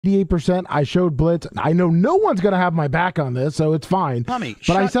88%. I showed Blitz. I know no one's going to have my back on this, so it's fine. Lummy,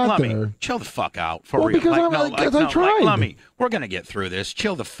 but I sat there. Chill the fuck out, for real. Because I tried. Lummy, we're going to get through this.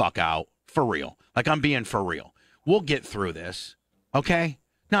 Chill the fuck out, for real. Like, I'm being for real. We'll get through this, okay?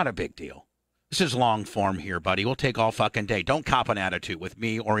 Not a big deal. This is long form here, buddy. We'll take all fucking day. Don't cop an attitude with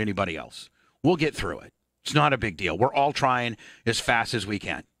me or anybody else. We'll get through it. It's not a big deal. We're all trying as fast as we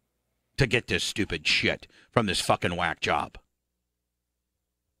can to get this stupid shit from this fucking whack job.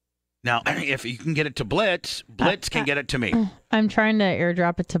 Now, if you can get it to Blitz, Blitz can get it to me. I'm trying to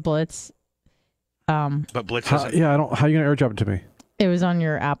airdrop it to Blitz. But Blitz isn't. Yeah, how are you going to airdrop it to me? It was on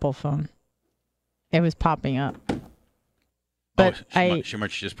your Apple phone. It was popping up. But she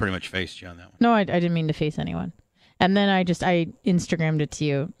just pretty much faced you on that one. No, I didn't mean to face anyone. And then I Instagrammed it to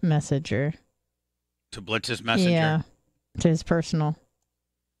you, Messenger. To Blitz's Messenger? Yeah, to his personal.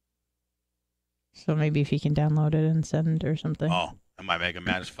 So maybe if he can download it and send or something. Oh, I might make him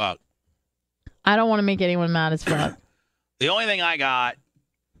mad as fuck. I don't want to make anyone mad as fuck. The only thing I got,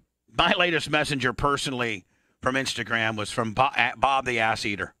 my latest messenger personally from Instagram was from Bob the Ass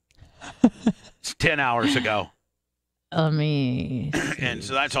Eater. It's 10 hours ago. Let me and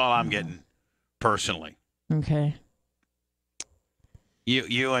so that's all I'm getting personally. Okay.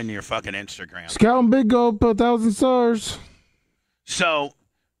 You and your fucking Instagram. Scout and Big Go, 1,000 stars. So,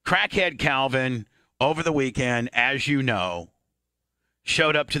 Crackhead Calvin, over the weekend, as you know,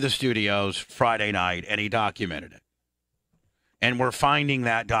 showed up to the studios Friday night, and he documented it. And we're finding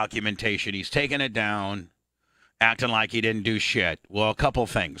that documentation. He's taking it down, acting like he didn't do shit. Well, a couple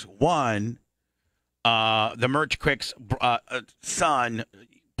things. One, the Merch Quick's son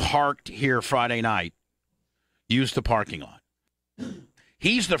parked here Friday night, used the parking lot.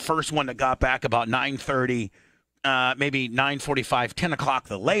 He's the first one that got back about 9:30, maybe 9:45, 10 o'clock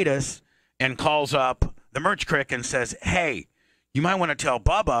the latest, and calls up the Merch Crick and says, hey, you might want to tell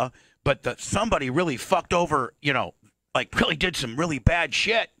Bubba, but somebody really fucked over, like really did some really bad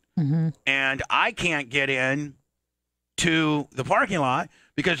shit. Mm-hmm. And I can't get in to the parking lot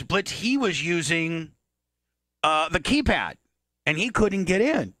because Blitz, he was using the keypad, and he couldn't get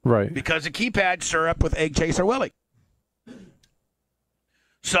in. Right. Because the keypad syrup with Egg Chaser Willie.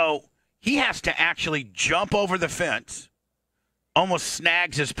 So he has to actually jump over the fence, almost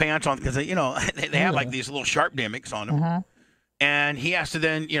snags his pants on, because, they have like these little sharp gimmicks on them. Uh-huh. And he has to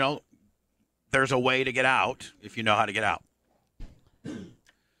then, there's a way to get out if you know how to get out.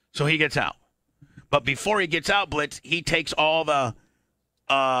 So he gets out. But before he gets out, Blitz, he takes all the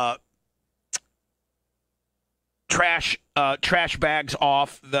trash bags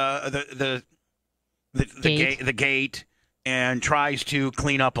off the gate and tries to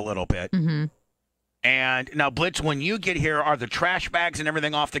clean up a little bit. Mm-hmm. And now, Blitz, when you get here, are the trash bags and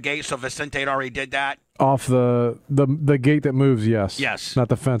everything off the gate? So Vicente already did that? Off the gate that moves, yes. Yes. Not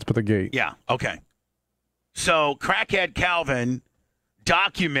the fence, but the gate. Yeah, okay. So Crackhead Calvin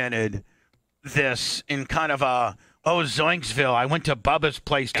documented this in kind of a, Zoinksville. I went to Bubba's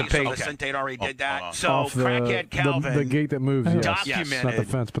place to pay. So Vicente already did that. So Off Crackhead Calvin the gate that moves, yes. documented Not the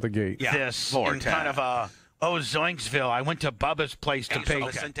fence, but the gate. this in kind of a, Zoinksville. I went to Bubba's place to pay. So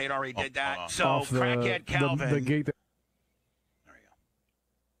Vicente already did that. So Off Crackhead Calvin. the gate that... There you go.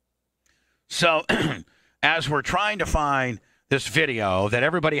 So as we're trying to find this video that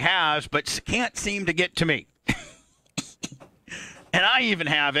everybody has but can't seem to get to me. And I even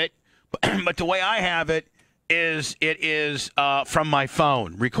have it, but the way I have it is from my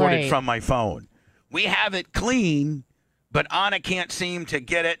phone, recorded from my phone. We have it clean, but Anna can't seem to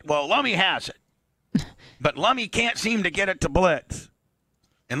get it. Well, Lummy has it, but Lummy can't seem to get it to Blitz.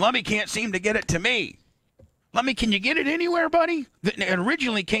 And Lummy can't seem to get it to me. Lummy, can you get it anywhere, buddy? It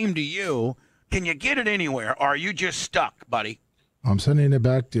originally came to you. Can you get it anywhere, or are you just stuck, buddy? I'm sending it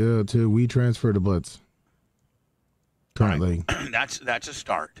back to WeTransfer to Blitz. Currently. Right. That's a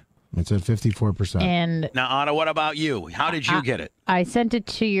start. It's at 54%. And now, Anna, what about you? How did you get it? I sent it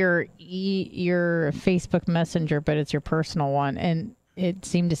to your Facebook Messenger, but it's your personal one, and it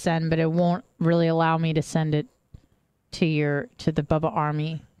seemed to send, but it won't really allow me to send it to the Bubba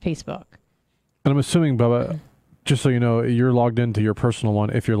Army Facebook. And I'm assuming, Bubba, just so you know, you're logged into your personal one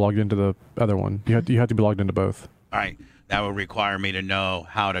if you're logged into the other one. You have to be logged into both. All right. That would require me to know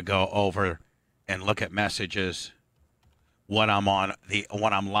how to go over and look at messages when I'm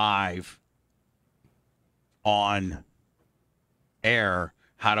live on air.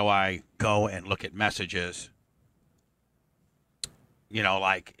 How do I go and look at messages?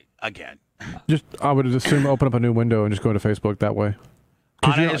 Like, again. I would assume open up a new window and just go to Facebook that way.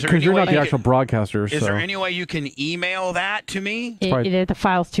 Because you're not the actual broadcaster. Is there any way you can email that to me? The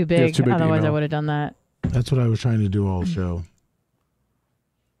file's too big. It's too big Otherwise, I would have done that. That's what I was trying to do all show.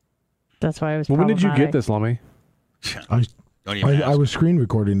 That's why it was. Well, when did you get problematic. this, Lummy? Don't even I ask. was screen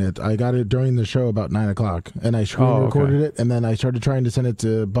recording it. I got it during the show about 9 o'clock, and I screen recorded it, and then I started trying to send it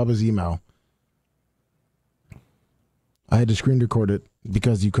to Bubba's email. I had to screen record it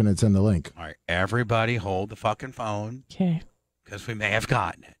because you couldn't send the link. All right, everybody hold the fucking phone Okay. because we may have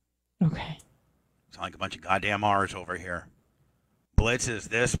gotten it. Okay. Sound like a bunch of goddamn R's over here. Blitz is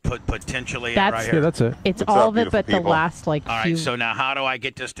this potentially That's- right Yeah, here. that's it. It's What's all up, of it, but beautiful the last like All few. right, so now how do I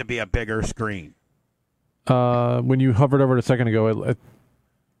get this to be a bigger screen? When you hovered over it a second ago,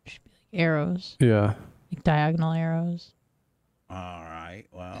 arrows, yeah. like diagonal arrows. All right,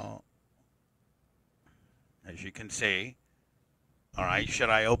 well, as you can see. All right, should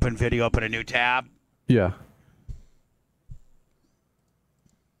I open video up in a new tab? Yeah.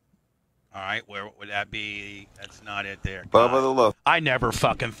 All right, where would that be? That's not it there. Bubba God. the Love. I never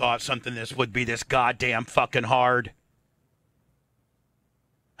fucking thought something this would be this goddamn fucking hard.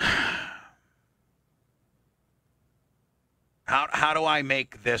 How do I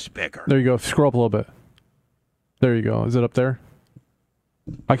make this bigger? There you go. Scroll up a little bit. There you go. Is it up there?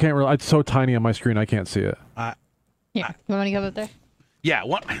 I can't really. It's so tiny on my screen. I can't see it. Yeah. You want me to go up there? Yeah,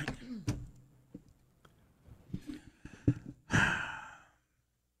 what?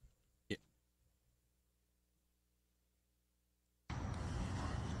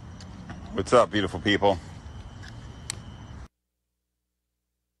 What's up, beautiful people?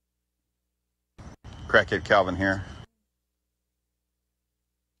 Crackhead Calvin here.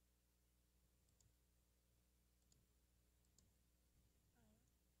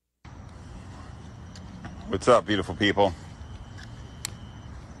 What's up, beautiful people?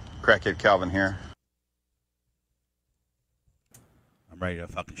 Crackhead Calvin here. I'm ready to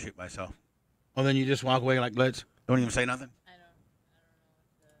fucking shoot myself. Well, then you just walk away like Blitz. Don't even say nothing.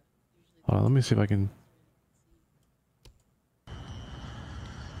 Hold on, let me see if I can.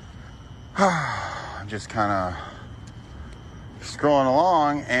 I'm just kind of scrolling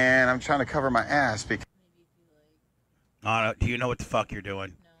along, and I'm trying to cover my ass because Do you know what the fuck you're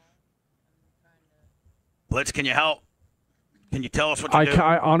doing? Blitz, can you help? Can you tell us what to do?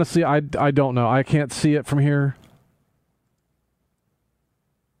 I honestly, I don't know. I can't see it from here.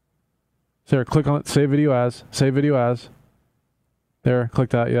 Sarah, click on it. Save video as. Save video as. There,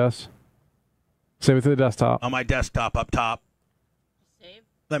 click that. Yes. Save it to the desktop. On my desktop up top. Save.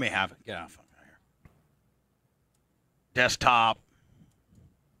 Let me have it. Get out of here. Desktop.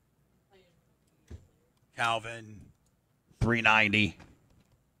 Calvin. 390.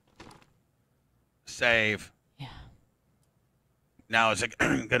 Save. Yeah. Now is it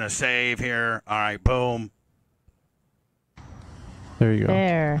going to save here? All right, boom. There you go.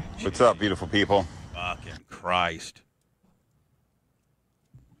 There. what's up, beautiful people? Fucking Christ.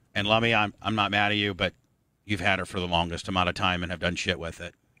 And Lummy, I'm not mad at you, but you've had it for the longest amount of time and have done shit with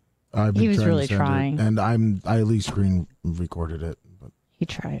it. I've been He was trying to really send trying. it, and I at least screen recorded it. But He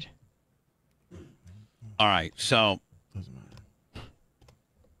tried. All right, so doesn't matter.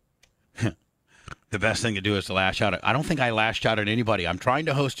 the best thing to do is to lash out. I don't think I lashed out at anybody. I'm trying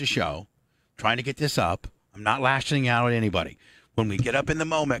to host a show, trying to get this up. I'm not lashing out at anybody. When we get up in the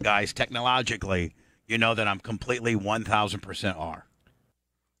moment, guys, technologically, you know that I'm completely 1,000% R.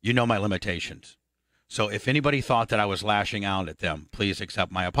 You know my limitations. So if anybody thought that I was lashing out at them, please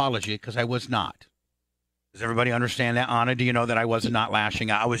accept my apology because I was not. Does everybody understand that, Anna? Do you know that I was not lashing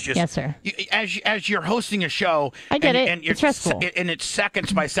out? I was just Yes, sir. As you're hosting a show, I get it. and It's stressful. and it's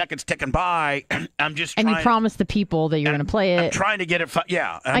seconds by seconds ticking by. I'm just And trying, you promised the people that you're going to play I'm it. trying to get it.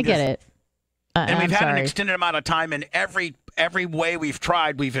 Yeah, I get it. And we've I'm had an sorry. extended amount of time, and every way we've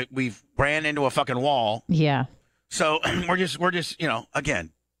tried, we've ran into a fucking wall. Yeah. So we're just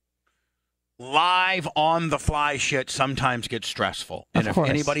again. Live on the fly shit sometimes gets stressful. And Of if course.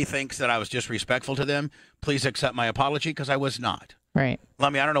 anybody thinks that I was disrespectful to them, please accept my apology because I was not. Right.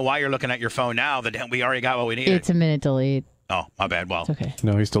 Lummy, I don't know why you're looking at your phone now that we already got what we needed. It's a minute delayed. Oh, my bad. Well, It's okay.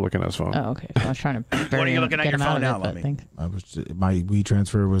 No, he's still looking at his phone. Oh, okay. I was trying to. What are you looking at get your him out phone of now, it, but Lummi? thanks. I was my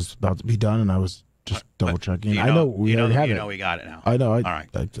WeTransfer was about to be done, and I was just double checking. you I know we already have you it. know we got it now. I know. All right.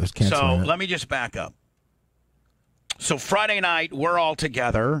 I just can't. So sign it. let me just back up. So Friday night, we're all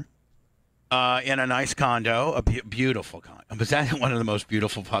together in a nice condo, a beautiful condo. Was that one of the most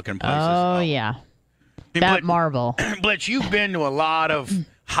beautiful fucking places? Oh, yeah. That marble. Blitz, you've been to a lot of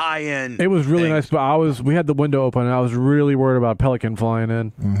high-end. It was really things. nice, but we had the window open, and I was really worried about Pelican flying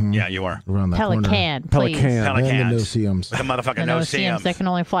in. Mhm. Yeah, you are. Around that corner. Pelican, please. Pelican. And the Pelicans. no-see-ums. The motherfucking The no no-see-ums, they can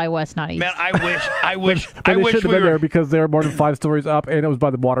only fly west, not east. Man, I wish But they we shouldn't have been there were. because they were more than 5 stories up, and it was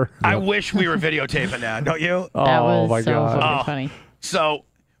by the water. I wish we were videotaping that, don't you? Oh that was my so god! fucking Oh. funny. So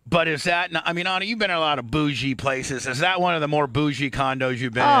But is that? I mean, Anna, you've been in a lot of bougie places. Is that one of the more bougie condos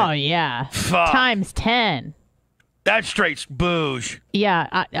you've been in? Oh yeah, Fuck. times 10. That's straight bouge.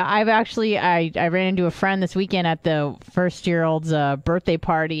 Yeah, I've actually I ran into a friend this weekend at the first-year-old's birthday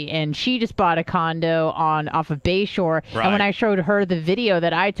party, and she just bought a condo off of Bayshore. Right. And when I showed her the video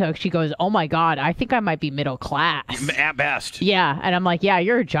that I took, she goes, "Oh my God, I think I might be middle class." At best. Yeah, and I'm like, "Yeah,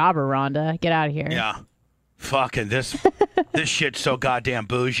 you're a jobber, Rhonda. Get out of here." Yeah. Fucking this shit's so goddamn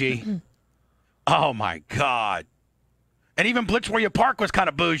bougie. Oh my God. And even Blitz where you park was kind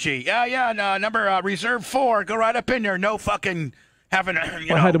of bougie. Yeah, no, number reserve 4. Go right up in there. No fucking having,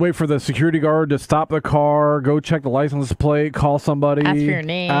 I had to wait for the security guard to stop the car, go check the license plate, call somebody. Ask for your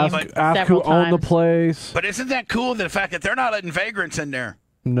name. Ask who owned the place. But isn't that cool, the fact that they're not letting vagrants in there?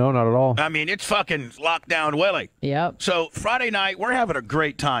 No, not at all. I mean, it's fucking lockdown Willie. Yep. So Friday night, we're having a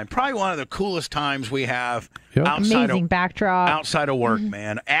great time. Probably one of the coolest times we have Amazing backdrop. outside of work,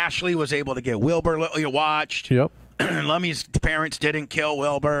 man. Ashley was able to get Wilbur watched. Yep. Lummy's parents didn't kill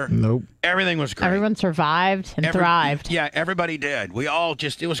Wilbur. Nope. Everything was great. Everyone survived and thrived. Yeah, everybody did. We all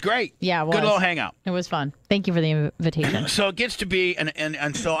it was great. Yeah, it was. Good little hangout. It was fun. Thank you for the invitation. So it gets to be,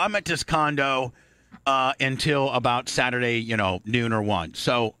 and so I'm at this condo until about Saturday, noon or 1.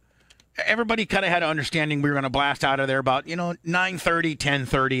 So everybody kind of had an understanding we were going to blast out of there about, 9:30,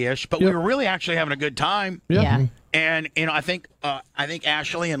 10:30-ish. But we were really actually having a good time. Yeah. And, I think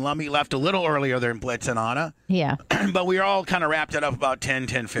Ashley and Lummy left a little earlier than Blitz and Anna. Yeah. But we all kind of wrapped it up about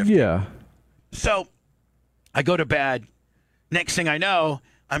 10:50. Yeah. So I go to bed. Next thing I know,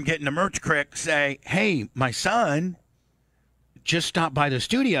 I'm getting a merch crick say, "Hey, my son just stopped by the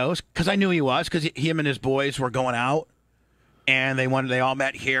studios," because I knew he was, because him and his boys were going out, and they all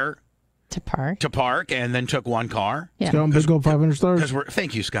met here To park, and then took one car. Yeah. Scout and Big Gold 500 stars.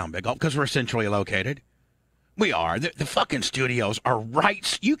 Thank you, Scout and Big Gold, because we're centrally located. We are. The fucking studios are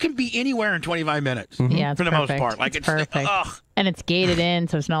right. You can be anywhere in 25 minutes. Mm-hmm. Yeah, it's for the perfect. most part. Like it's perfect. And it's gated in,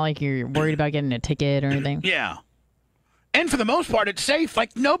 so it's not like you're worried about getting a ticket or anything. Yeah. And for the most part, it's safe.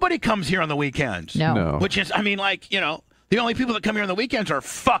 Like, nobody comes here on the weekends. No. Which is, I mean, like, the only people that come here on the weekends are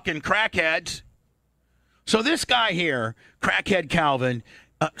fucking crackheads. So this guy here, Crackhead Calvin,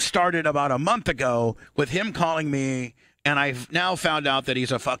 started about a month ago with him calling me, and I've now found out that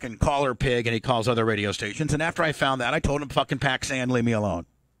he's a fucking caller pig and he calls other radio stations. And after I found that, I told him, fucking pack sand, leave me alone.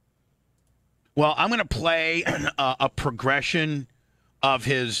 Well, I'm going to play a progression of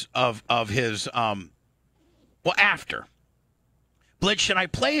his, after. Blitz, should I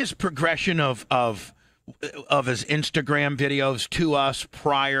play his progression of his Instagram videos to us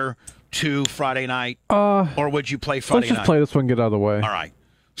prior to Friday night? Or would you play Friday night? Let's just play this one and get out of the way. All right.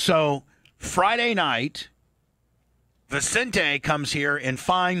 So Friday night, Vicente comes here and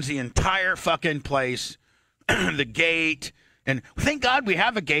finds the entire fucking place, the gate, and thank God we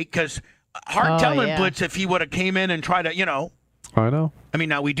have a gate, because hard telling Blitz if he would have came in and tried to, I know. I mean,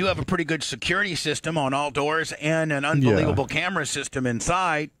 now we do have a pretty good security system on all doors and an unbelievable camera system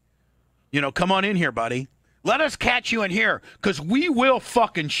inside. Come on in here, buddy. Let us catch you in here, because we will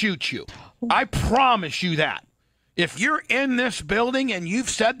fucking shoot you. I promise you that. If you're in this building and you've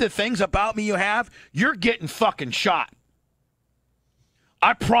said the things about me you have, you're getting fucking shot.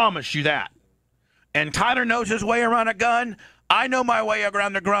 I promise you that. And Tyler knows his way around a gun. I know my way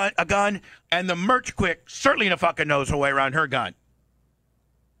around a gun. And the merch quick certainly fucking knows her way around her gun.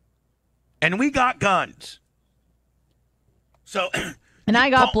 And we got guns. So. And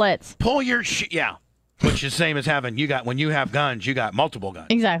I got Blitz. Pull your shit. Yeah. Which is the same as when you have guns, you got multiple guns.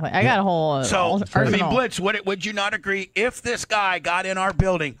 Exactly. I got a whole arsenal. I mean, Blitz, would you not agree? If this guy got in our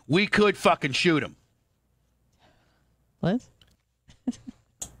building, we could fucking shoot him. Blitz? If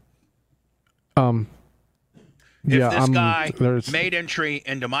this guy made entry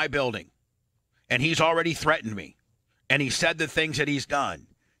into my building, and he's already threatened me, and he said the things that he's done,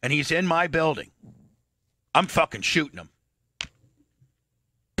 and he's in my building, I'm fucking shooting him.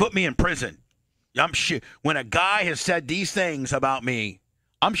 Put me in prison. When a guy has said these things about me,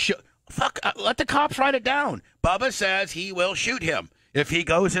 let the cops write it down. Bubba says he will shoot him if he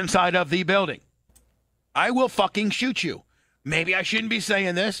goes inside of the building. I will fucking shoot you. Maybe I shouldn't be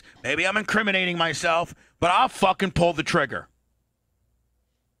saying this. Maybe I'm incriminating myself, but I'll fucking pull the trigger.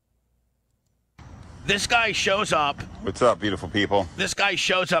 This guy shows up. What's up, beautiful people? This guy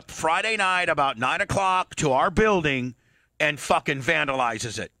shows up Friday night about 9 o'clock to our building and fucking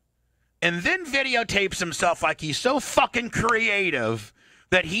vandalizes it. And then videotapes himself like he's so fucking creative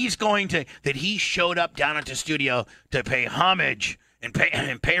that he showed up down at the studio to pay homage and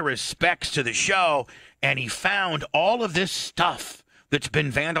pay respects to the show, and he found all of this stuff that's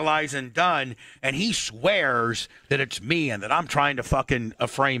been vandalized and done, and he swears that it's me and that I'm trying to fucking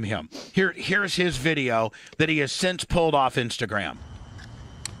frame him. Here's his video that he has since pulled off Instagram.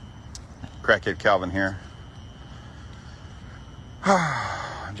 Crackhead Calvin here.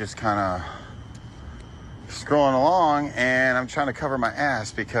 I'm just kind of scrolling along, and I'm trying to cover my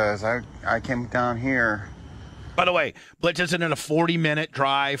ass because I came down here. By the way, Blitz, isn't it a 40-minute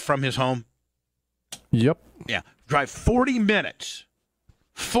drive from his home? Yep. Yeah, drive 40 minutes.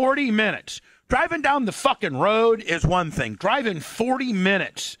 40 minutes. Driving down the fucking road is one thing. Driving 40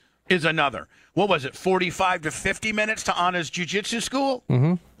 minutes is another. What was it, 45 to 50 minutes to Anna's jiu-jitsu school?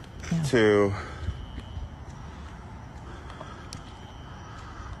 Mm-hmm. To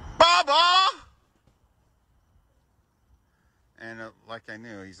Bubba! And like I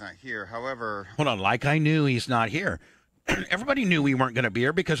knew, he's not here. However... Hold on, like I knew he's not here. Everybody knew we weren't going to be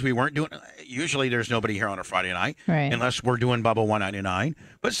here because we weren't doing... Usually there's nobody here on a Friday night, right, unless we're doing Bubba 199.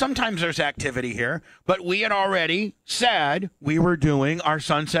 But sometimes there's activity here. But we had already said we were doing our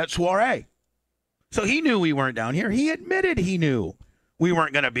sunset soiree. So he knew we weren't down here. He admitted he knew we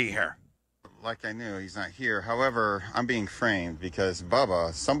weren't going to be here. Like I knew, he's not here. However, I'm being framed because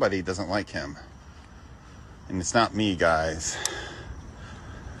Bubba, somebody doesn't like him. And it's not me, guys.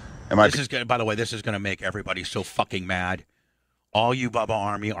 This is gonna, by the way, this is going to make everybody so fucking mad. All you Bubba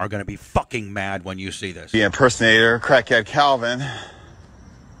Army are going to be fucking mad when you see this. The impersonator, Crackhead Calvin.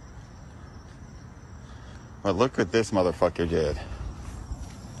 But look what this motherfucker did.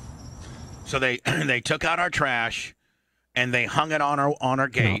 So they took out our trash and they hung it on our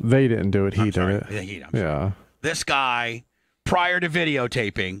gate. No, they didn't do it. He did it. Yeah. This guy, prior to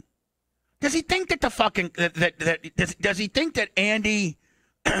videotaping, does he think that the fucking does he think that Andy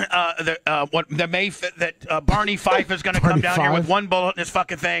Barney Fife is going to come down here with one bullet in his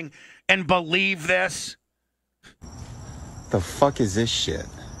fucking thing and believe this? The fuck is this shit?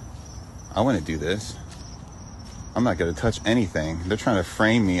 I want to do this. I'm not going to touch anything. They're trying to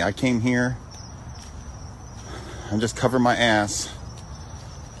frame me. I came here. I'm just covering my ass.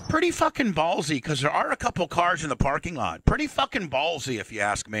 Pretty fucking ballsy, because there are a couple cars in the parking lot. Pretty fucking ballsy, if you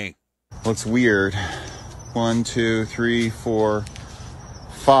ask me. Looks weird. 1, 2, 3, 4,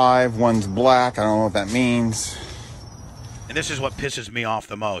 5. One's black. I don't know what that means. And this is what pisses me off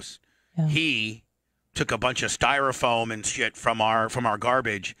the most. Yeah. He took a bunch of styrofoam and shit from our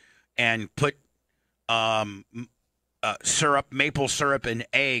garbage and put maple syrup and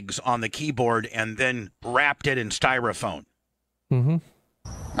eggs on the keyboard and then wrapped it in styrofoam. Mm-hmm.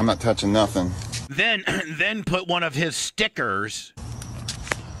 I'm not touching nothing. Then put one of his stickers.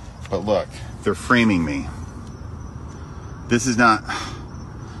 But look, they're framing me. This is not...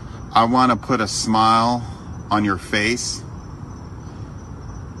 I want to put a smile on your face.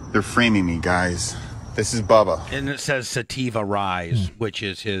 They're framing me, guys. This is Bubba. And it says Sativa Rise, which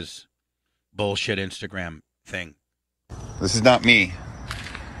is his bullshit Instagram thing. This is not me.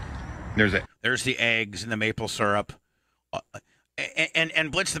 There's the eggs and the maple syrup.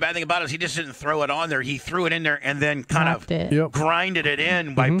 And Blitz, the bad thing about it is he just didn't throw it on there. He threw it in there and then kind of grinded it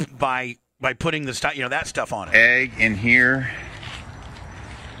in by putting the stuff, that stuff on it. Egg in here.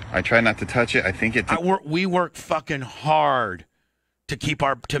 I try not to touch it. I think it. We work fucking hard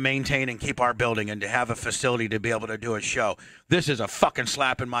to maintain and keep our building and to have a facility to be able to do a show. This is a fucking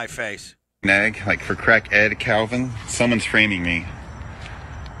slap in my face. Egg, like for Crackhead Calvin. Someone's framing me.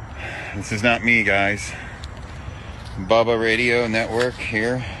 This is not me, guys. Bubba Radio Network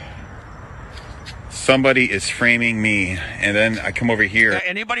here. Somebody is framing me, and then I come over here. Yeah,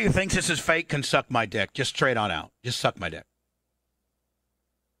 anybody who thinks this is fake can suck my dick. Just straight on out. Just suck my dick.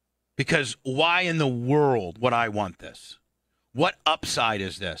 Because why in the world would I want this? What upside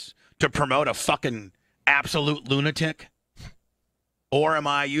is this? To promote a fucking absolute lunatic? Or am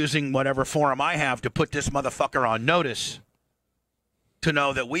I using whatever forum I have to put this motherfucker on notice to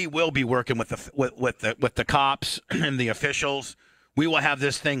know that we will be working with the cops and the officials? We will have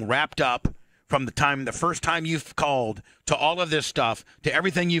this thing wrapped up from the first time you've called, to all of this stuff, to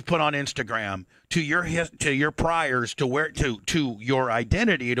everything you've put on Instagram, to your priors, to your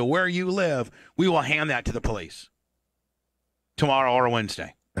identity, to where you live. We will hand that to the police tomorrow or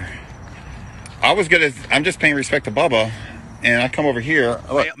Wednesday. I'm just paying respect to Bubba, and I come over here.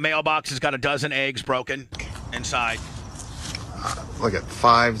 Mailbox has got a dozen eggs broken inside. Look at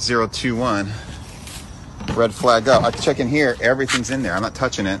 5021. Red flag up. I can check in here. Everything's in there. I'm not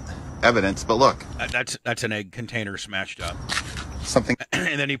touching it. Evidence, but look. That's an egg container smashed up. Something.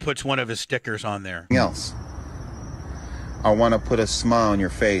 And then he puts one of his stickers on there. Else. I want to put a smile on your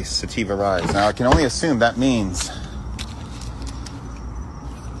face. Sativa Rise. Now I can only assume that means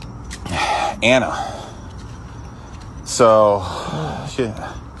Anna. So shit.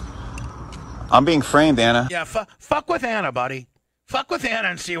 I'm being framed, Anna. Yeah, fuck with Anna, buddy. Fuck with Anna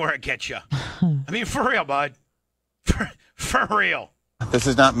and see where it gets you. I mean, for real, bud. For real. This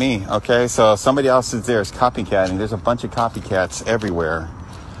is not me, okay? So somebody else is there is copycatting. There's a bunch of copycats everywhere.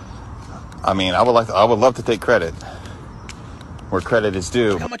 I mean, I would love to take credit where credit is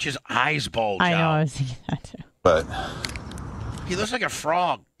due. Look how much his eyes bulge I know, out. I was thinking that too. But He looks like a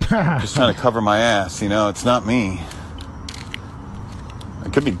frog. just trying to cover my ass, you know? It's not me.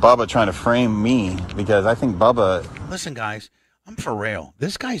 It could be Bubba trying to frame me because I think Bubba... Listen, guys, I'm for real.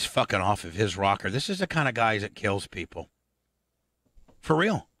 This guy's fucking off of his rocker. This is the kind of guys that kills people. For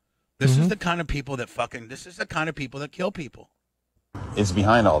real. This is the kind of people that kill people. is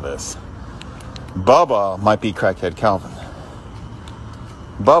behind all this. Bubba might be crackhead Calvin.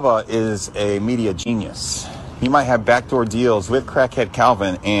 Bubba is a media genius. He might have backdoor deals with crackhead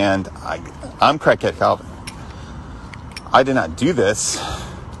Calvin, and I'm crackhead Calvin. I did not do this.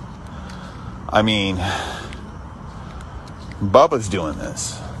 I mean, Bubba's doing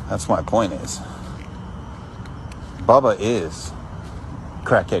this. That's my point is. Bubba is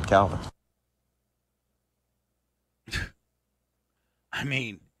crackhead Calvin. I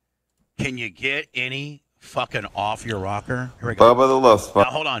mean, can you get any fucking off your rocker? Here we go. Bubba the Love Spot.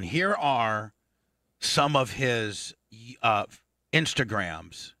 Now, hold on. Here are some of his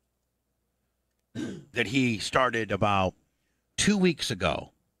Instagrams that he started about 2 weeks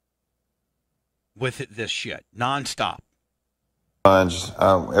ago with this shit, nonstop.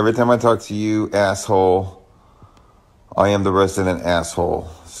 Every time I talk to you, asshole, I am the resident asshole.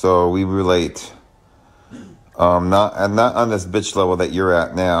 So we relate. Not on this bitch level that you're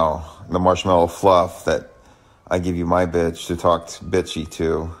at now, the marshmallow fluff that I give you my bitch to talk bitchy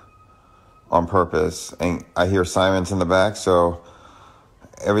to on purpose. And I hear sirens in the back, so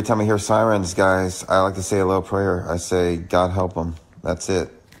every time I hear sirens, guys, I like to say a little prayer. I say, God help them. That's it.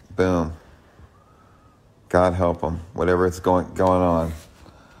 Boom. God help them. Whatever it's going on.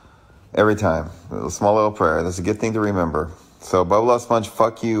 Every time. A small little prayer. That's a good thing to remember. So, Bubba Love Sponge,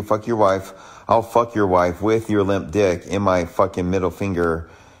 fuck you. Fuck your wife. I'll fuck your wife with your limp dick in my fucking middle finger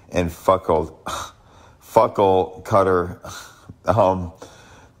and fuckle cutter.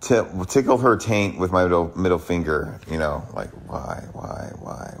 Tickle her taint with my middle finger. You know, like, why?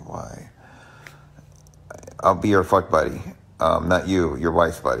 I'll be your fuck buddy. Not you, your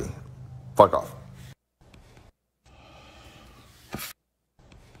wife's buddy. Fuck off.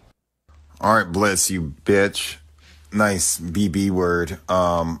 All right, Blitz, you bitch. Nice BB word.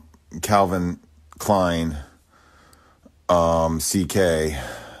 Calvin Klein, CK,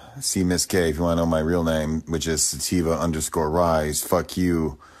 C Miss K, if you want to know my real name, which is Sativa_Rise. Fuck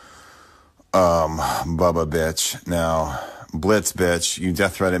you, Bubba bitch. Now, Blitz bitch, you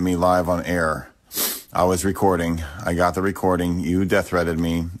death threatened me live on air. I was recording. I got the recording. You death threatened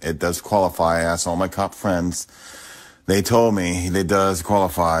me. It does qualify. I asked all my cop friends. They told me it does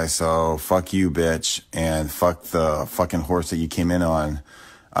qualify, so fuck you, bitch, and fuck the fucking horse that you came in on.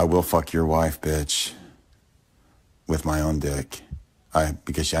 I will fuck your wife, bitch, with my own dick.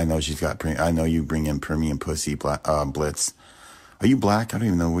 Because I know she's got. I know you bring in premium pussy, Blitz. Are you black? I don't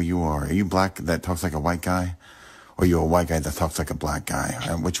even know where you are. Are you black that talks like a white guy, or are you a white guy that talks like a black guy?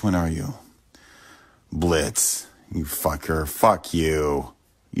 Which one are you? Blitz, you fucker. Fuck you.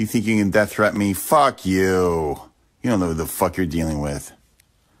 You think you can death threat me? Fuck you. You don't know who the fuck you're dealing with.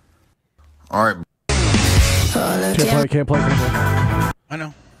 All right. Can't play anymore. I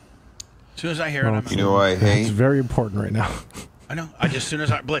know. As soon as I hear it, I'm out. You know what I hate? It's very important right now. I know. As soon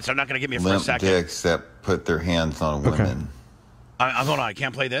as I Blitz, they're not going to give me it for a Limp second. dicks that put their hands on women. I'm going on. I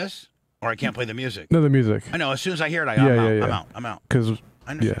can't play this, or I can't play the music. No, the music. I know. As soon as I hear it, I'm out. Because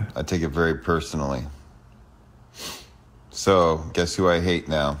yeah, I take it very personally. So, guess who I hate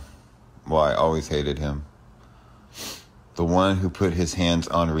now? Well, I always hated him. The one who put his hands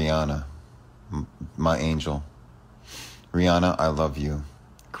on Rihanna, my angel. Rihanna, I love you.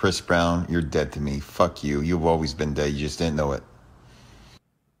 Chris Brown, you're dead to me. Fuck you. You've always been dead. You just didn't know it.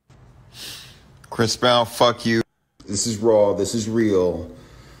 Chris Brown, fuck you. This is raw. This is real.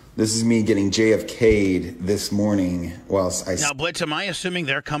 This is me getting JFK'd this morning whilst I... Now, Blitz, am I assuming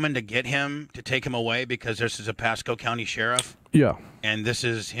they're coming to get him, to take him away because this is a Pasco County sheriff? Yeah. And this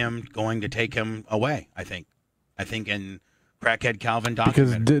is him going to take him away, I think in Crackhead Calvin documentary.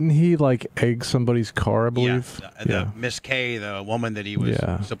 Because didn't he, like, egg somebody's car, I believe? Yeah. The Miss K, the woman that he was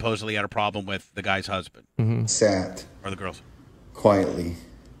supposedly had a problem with, the guy's husband. Mm-hmm. Sat. Or the girl's. Quietly.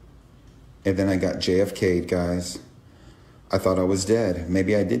 And then I got JFK'd, guys. I thought I was dead.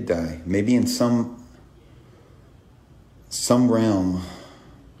 Maybe I did die. Maybe in some realm,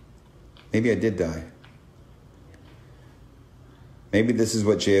 maybe I did die. Maybe this is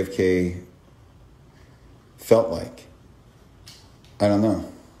what JFK felt like. I don't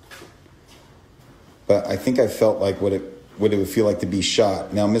know. But I think I felt like what it would feel like to be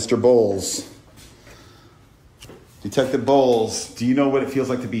shot. Now, Mr. Bowles, Detective Bowles, do you know what it feels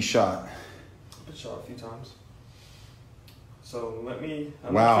like to be shot? I've been shot a few times. So let me...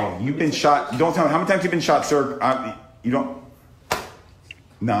 Wow, you've been shot. Don't tell me. How many times you've been shot, sir? You don't...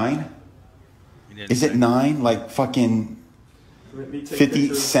 9? Is it 9? Like fucking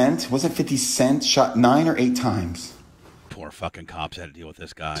 50 Cent? Was it 50 Cent shot 9 or 8 times? Poor fucking cops had to deal with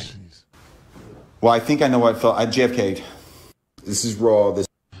this guy. Jeez. Well, I think I know what I felt. I JFK'd. This is raw.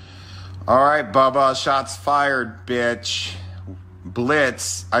 All right, Bubba. Shots fired, bitch.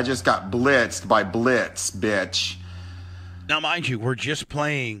 Blitz. I just got blitzed by Blitz, bitch. Now, mind you, we're just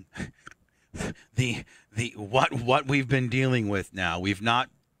playing the what we've been dealing with now. We've not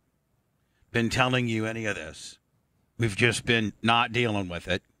been telling you any of this. We've just been not dealing with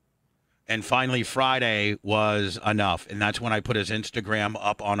it. And finally, Friday was enough, and that's when I put his Instagram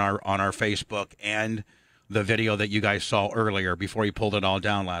up on our Facebook and the video that you guys saw earlier before he pulled it all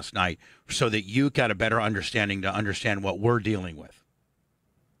down last night, so that you got a better understanding to understand what we're dealing with.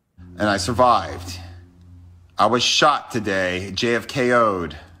 And I survived. I was shot today,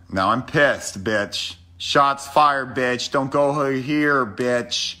 JFKO'd. Now I'm pissed, bitch. Shots fired, bitch. Don't go here,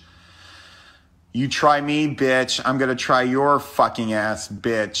 bitch. You try me, bitch. I'm gonna try your fucking ass,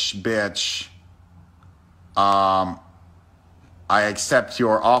 bitch. I accept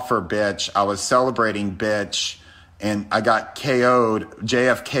your offer, bitch. I was celebrating, bitch. And I got KO'd,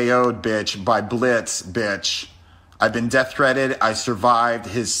 JFKO'd, bitch, by Blitz, bitch. I've been death threatened. I survived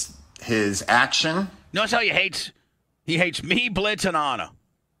his action. Notice how he hates me, Blitz, and Anna.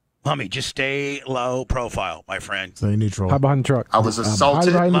 Let me just stay low profile, my friend. Stay neutral. Hide behind the truck. I was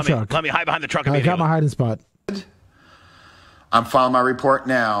assaulted. Hide behind the truck. Let me hide behind the truck I immediately. got my hiding spot. I'm filing my report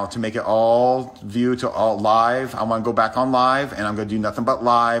now to make it all view to all live. I want to go back on live, and I'm going to do nothing but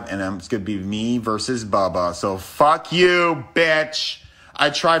live, and it's going to be me versus Bubba. So fuck you, bitch.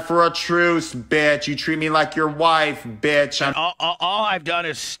 I tried for a truce, bitch. You treat me like your wife, bitch. And all I've done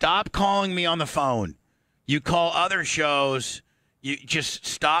is stop calling me on the phone. You call other shows. You just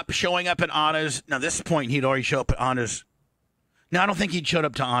stop showing up at Anna's. Now, this point, he'd already show up at Anna's. Now, I don't think he'd showed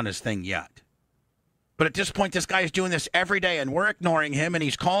up to Anna's thing yet. But at this point, this guy is doing this every day, and we're ignoring him, and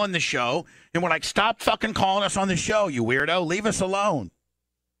he's calling the show. And we're like, stop fucking calling us on the show, you weirdo. Leave us alone.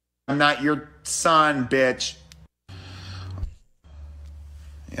 I'm not your son, bitch.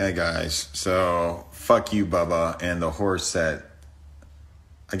 Yeah, guys. So, fuck you, Bubba, and the horse that...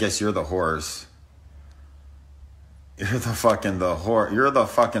 I guess you're the horse. You're the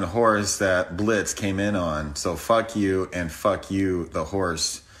fucking horse that Blitz came in on. So fuck you and fuck you, the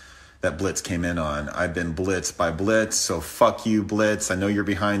horse that Blitz came in on. I've been blitzed by Blitz, so fuck you, Blitz. I know you're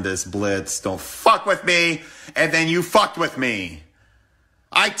behind this, Blitz. Don't fuck with me, and then you fucked with me.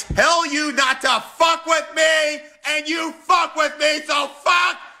 I tell you not to fuck with me, and you fuck with me, so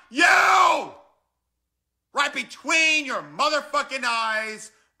fuck you! Right between your motherfucking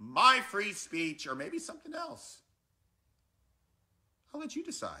eyes, my free speech, or maybe something else. I'll let you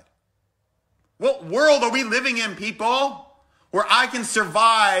decide. What world are we living in, people? Where I can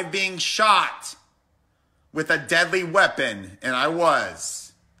survive being shot with a deadly weapon, and I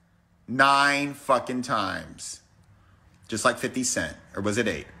was 9 fucking times. Just like 50 Cent, or was it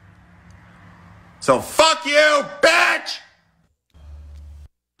 8? So fuck you, bitch!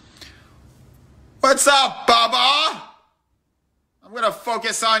 What's up, Bubba? I'm gonna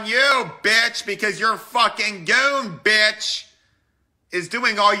focus on you, bitch, because you're fucking goon, bitch. Is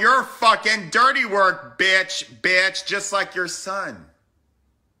doing all your fucking dirty work, bitch, just like your son.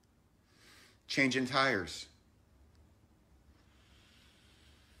 Changing tires.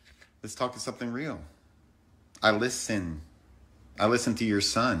 Let's talk to something real. I listen to your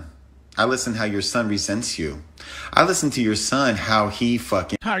son. I listen how your son resents you. I listen to your son how he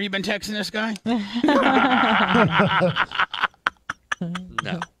fucking... How you been texting this guy?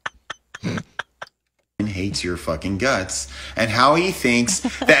 No. Hates your fucking guts, and how he thinks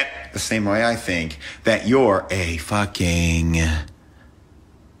that the same way I think that you're a fucking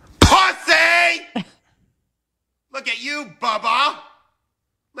pussy. Look at you, Bubba.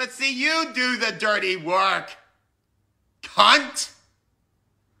 Let's see you do the dirty work, cunt.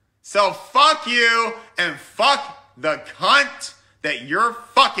 So fuck you and fuck the cunt that you're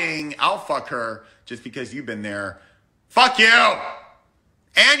fucking. I'll fuck her just because you've been there. Fuck you.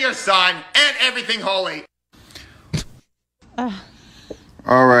 And your son, and everything holy. All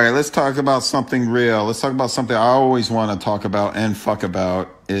right, let's talk about something real. Let's talk about something I always want to talk about and fuck about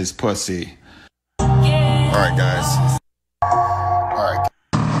is pussy. All right, guys.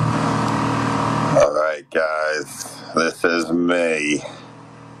 guys, this is me.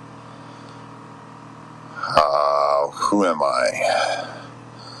 Who am I?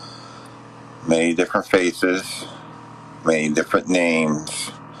 Many different faces, many different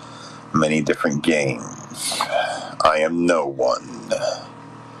names, many different games. I am no one.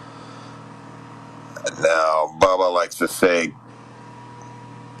 Now, Bubba likes to say,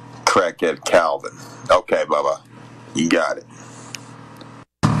 crackhead Calvin. Okay, Bubba, you got it.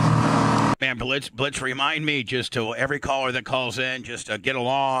 Man, Blitz, remind me just to every caller that calls in, just to get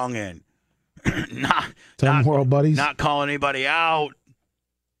along and not world buddies. Not call anybody out.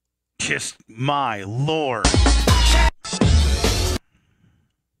 Just my Lord.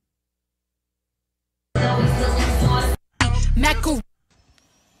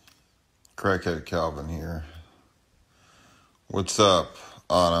 Crackhead Calvin here. What's up,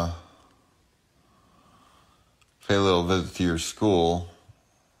 Anna? Pay a little visit to your school.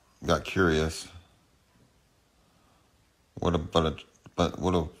 Got curious. What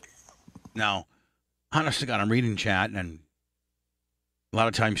a. Now, honest to God, I'm reading chat, and a lot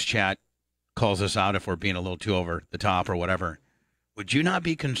of times chat calls us out if we're being a little too over the top or whatever. Would you not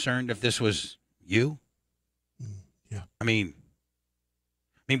be concerned if this was you? Yeah. I mean,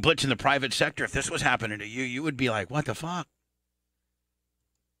 Blitz, in the private sector, if this was happening to you, you would be like, what the fuck?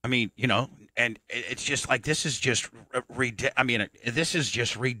 I mean, and it's just like, this is just this is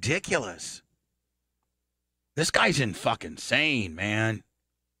just ridiculous. This guy's in fucking insane, man.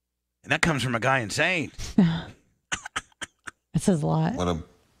 And that comes from a guy insane. That says a lot.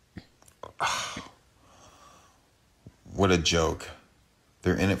 What a joke.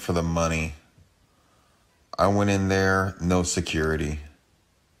 They're in it for the money. I went in there, no security.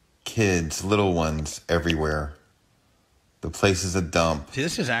 Kids, little ones everywhere. The place is a dump. See,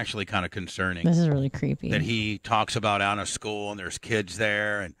 this is actually kind of concerning. This is really creepy. That he talks about out of school and there's kids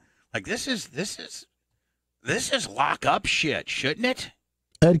there, and like this is lock up shit, shouldn't it?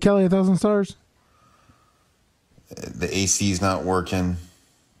 Ed Kelly, 1,000 stars. The AC's not working.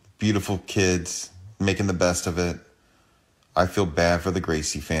 Beautiful kids, making the best of it. I feel bad for the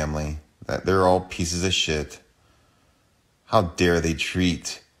Gracie family. That they're all pieces of shit. How dare they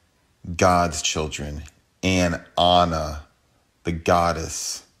treat God's children and Anna, the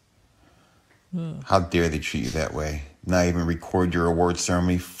goddess. How dare they treat you that way? Not even record your award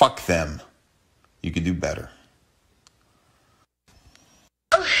ceremony. Fuck them. You could do better.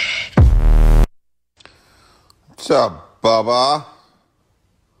 What's up, Bubba?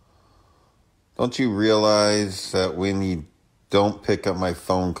 Don't you realize that when you don't pick up my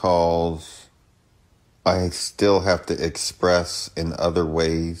phone calls, I still have to express in other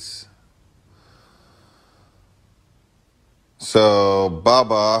ways? So,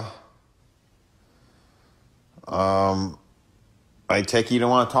 Bubba, I take it you don't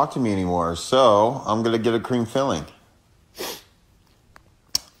want to talk to me anymore, so I'm going to get a cream filling.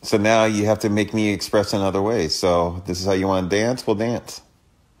 So now you have to make me express in other ways. So this is how you want to dance? We'll dance.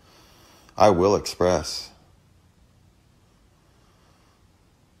 I will express.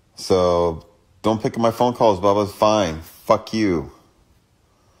 So don't pick up my phone calls, Bubba. Fine. Fuck you.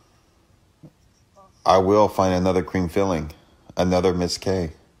 I will find another cream filling. Another Miss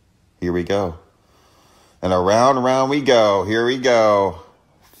K. Here we go. And around and around we go. Here we go.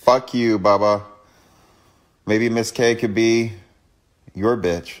 Fuck you, Bubba. Maybe Miss K could be your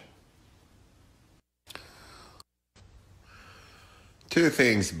bitch. Two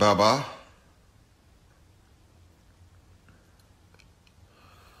things, Bubba.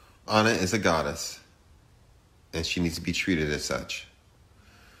 Anna is a goddess, and she needs to be treated as such.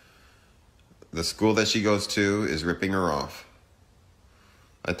 The school that she goes to is ripping her off.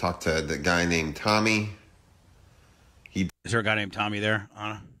 I talked to the guy named Tommy. Is there a guy named Tommy there,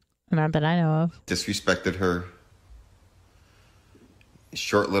 Anna? Not that I know of. Disrespected her.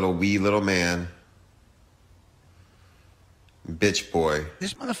 Short little wee little man. Bitch boy.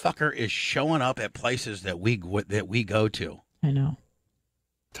 This motherfucker is showing up at places that we go to. I know.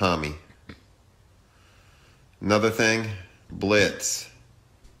 Tommy. Another thing, Blitz.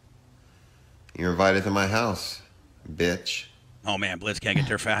 You're invited to my house, bitch. Oh man, Blitz can't get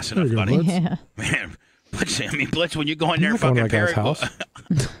there fast enough, There you go, buddy. Blitz. Yeah. Man, Blitz, when you go in there and I'm fucking not going to that guy's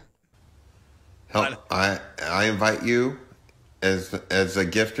Perry, house. I invite you as a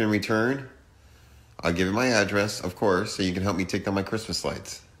gift in return. I'll give you my address, of course, so you can help me take down my Christmas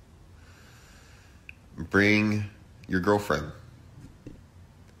lights. Bring your girlfriend.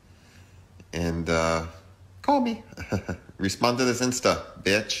 And call me. Respond to this Insta,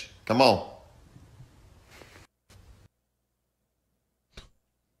 bitch. Come on.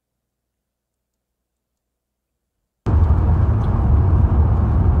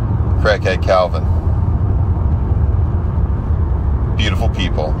 Crackhead Calvin. beautiful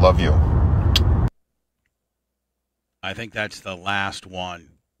people. Love you. I think that's the last one.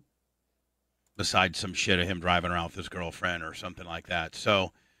 Besides some shit of him driving around with his girlfriend or something like that.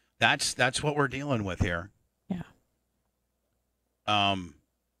 So that's what we're dealing with here. Yeah.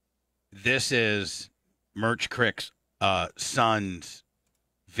 This is Merch Crick's son's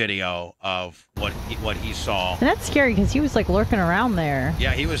video of what he saw. And that's scary because he was like lurking around there.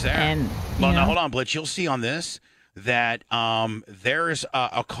 Yeah, he was there. And now hold on, Blitz. You'll see on this that there's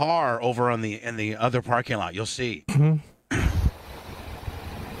a car over in the other parking lot. You'll see. Mm-hmm.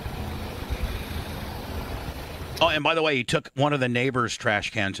 Oh, and by the way, he took one of the neighbors' trash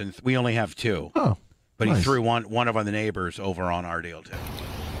cans, and we only have two. Oh, but nice. he threw one of the neighbors over on our deal too.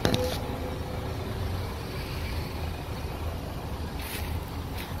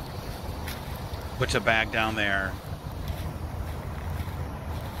 Puts a bag down there.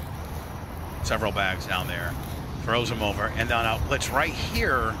 Several bags down there. Throws them over, and then Blitz right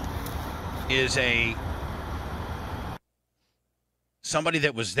here is somebody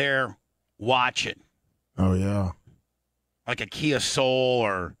that was there watching. Oh, yeah. Like a Kia Soul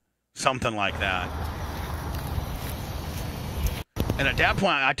or something like that. And at that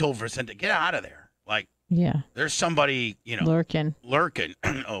point, I told Vicente, get out of there. Like, yeah, there's somebody, lurking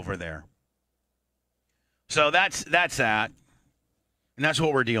over there. So that's that. And that's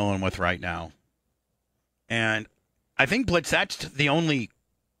what we're dealing with right now. And I think, Blitz, that's the only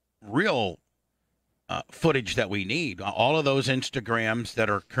real footage that we need. All of those Instagrams that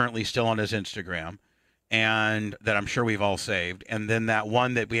are currently still on his Instagram, and that I'm sure we've all saved, and then that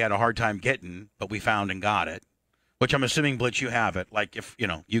one that we had a hard time getting, but we found and got it, which I'm assuming, Blitz, you have it. Like, if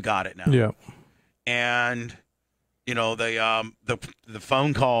you got it now. Yeah. And the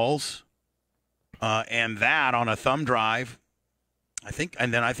phone calls, and that on a thumb drive. I think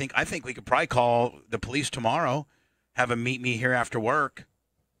we could probably call the police tomorrow, have them meet me here after work,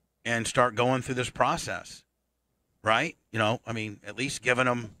 and start going through this process. Right? At least giving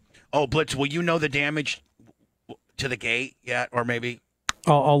them. Oh, Blitz, will you know the damage to the gate yet, or maybe?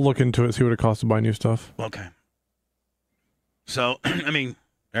 I'll look into it, see what it costs to buy new stuff. Okay. So,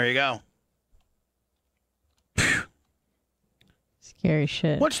 there you go. Scary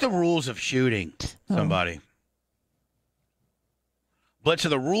shit. What's the rules of shooting somebody? Blitz, are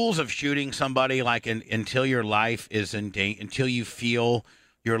the rules of shooting somebody like until your life is in danger, until you feel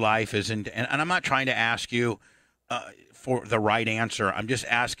your life is in, and I'm not trying to ask you for the right answer. I'm just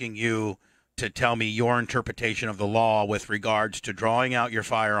asking you to tell me your interpretation of the law with regards to drawing out your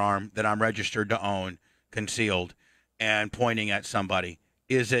firearm that I'm registered to own, concealed, and pointing at somebody.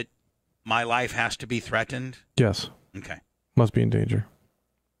 Is it my life has to be threatened? Yes. Okay. Must be in danger.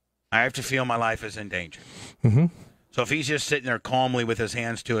 I have to feel my life is in danger. Mm-hmm. So if he's just sitting there calmly with his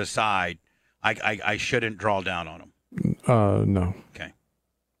hands to his side, I shouldn't draw down on him. No. Okay.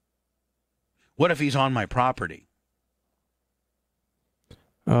 What if he's on my property?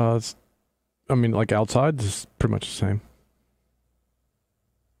 Like outside, it's pretty much the same.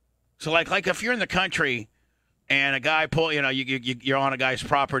 So like if you're in the country and a guy you're on a guy's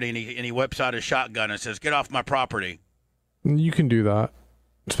property and he whips out his shotgun and says, "Get off my property." You can do that,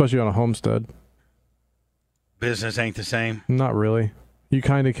 especially on a homestead. Business ain't the same? Not really. You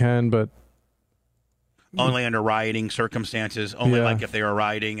kind of can, but only under rioting circumstances. Only like if they were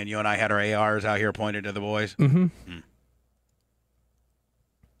rioting and you and I had our ARs out here pointed to the boys. Mm-hmm.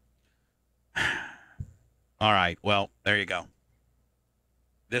 All right. Well, there you go.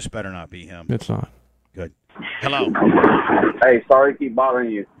 This better not be him. It's not. Good. Hello. Hey, sorry to keep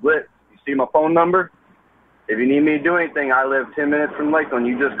bothering you. Blitz, you see my phone number? If you need me to do anything, I live 10 minutes from Lakeland.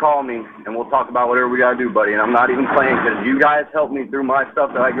 You just call me, and we'll talk about whatever we got to do, buddy. And I'm not even playing because you guys help me through my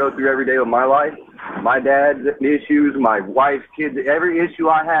stuff that I go through every day with my life. My dad's issues, my wife's kids, every issue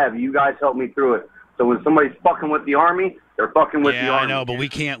I have, you guys help me through it. So when somebody's fucking with the Army, they're fucking with the Army. Yeah, I know, but we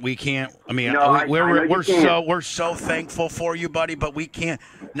can't. I mean, No, we're so thankful for you, buddy, but we can't.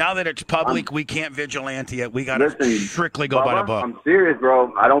 Now that it's public, we can't vigilante it. We got to strictly go by the book. I'm serious,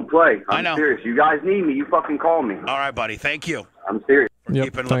 bro. I don't play. I know. Serious. You guys need me. You fucking call me. All right, buddy. Thank you. I'm serious. For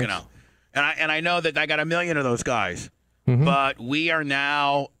keeping looking out. And I know that I got a million of those guys, but we are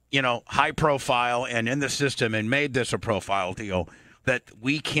now, high profile and in the system and made this a profile deal that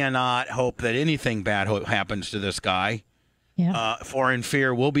we cannot hope that anything bad happens to this guy. Yeah. For in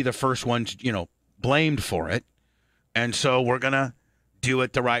fear, we'll be the first ones, blamed for it. And so we're going to do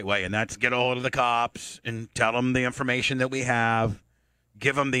it the right way. And that's get a hold of the cops and tell them the information that we have,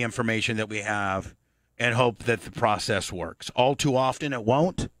 give them the information that we have, and hope that the process works. All too often it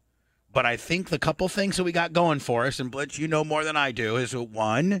won't. But I think the couple things that we got going for us, and Blitz, you know more than I do, is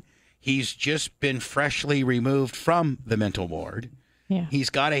one, he's just been freshly removed from the mental ward. Yeah. He's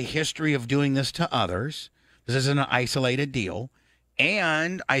got a history of doing this to others. This isn't an isolated deal.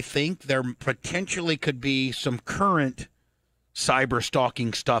 And I think there potentially could be some current cyber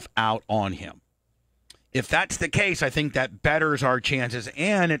stalking stuff out on him. If that's the case, I think that betters our chances.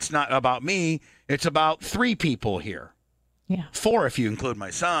 And it's not about me. It's about 3 people here. Yeah. 4 if you include my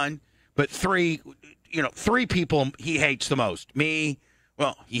son. But 3, 3 people he hates the most. Me.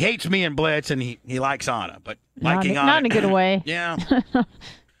 Well, he hates me and Blitz, and he likes Anna. But liking Anna. Not in a good way. Yeah. Not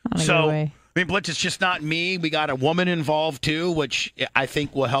in a good way. I mean, Blitz, it's just not me. We got a woman involved, too, which I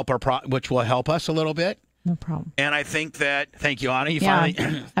think will help which will help us a little bit. No problem. And I think that, thank you, Anna.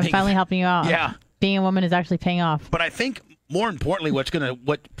 I'm finally helping you out. Yeah. Being a woman is actually paying off. But I think more importantly,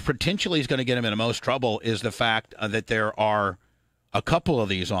 what potentially is going to get him in the most trouble is the fact that there are a couple of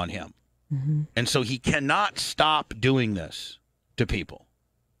these on him. Mm-hmm. And so he cannot stop doing this to people.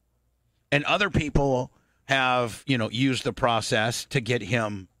 And other people have, used the process to get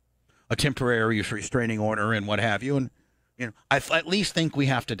him a temporary restraining order and what have you. And, I at least think we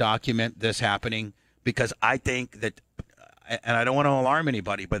have to document this happening because I think that, and I don't want to alarm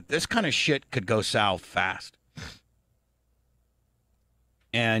anybody, but this kind of shit could go south fast.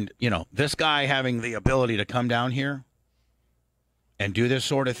 And, this guy having the ability to come down here and do this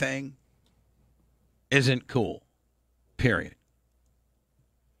sort of thing isn't cool, period.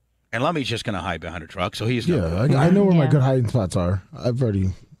 And Lummy's just going to hide behind a truck, so he's I know where my good hiding spots are. I've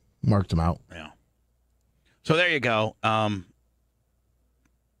already marked them out. Yeah. So there you go. I'm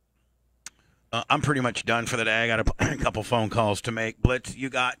pretty much done for the day. I got a couple phone calls to make. Blitz, you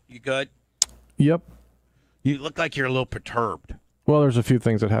good? Yep. You look like you're a little perturbed. Well, there's a few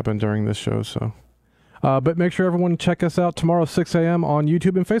things that happened during this show, so. But make sure everyone check us out tomorrow, 6 a.m. on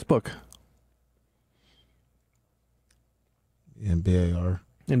YouTube and Facebook. And BAR.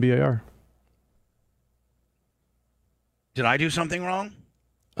 NBAR. Did I do something wrong?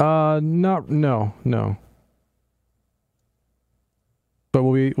 No. But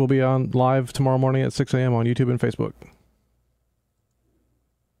we'll be on live tomorrow morning at 6 a.m. on YouTube and Facebook.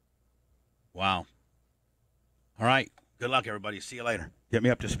 Wow. All right. Good luck, everybody. See you later. Get me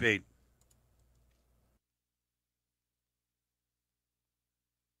up to speed.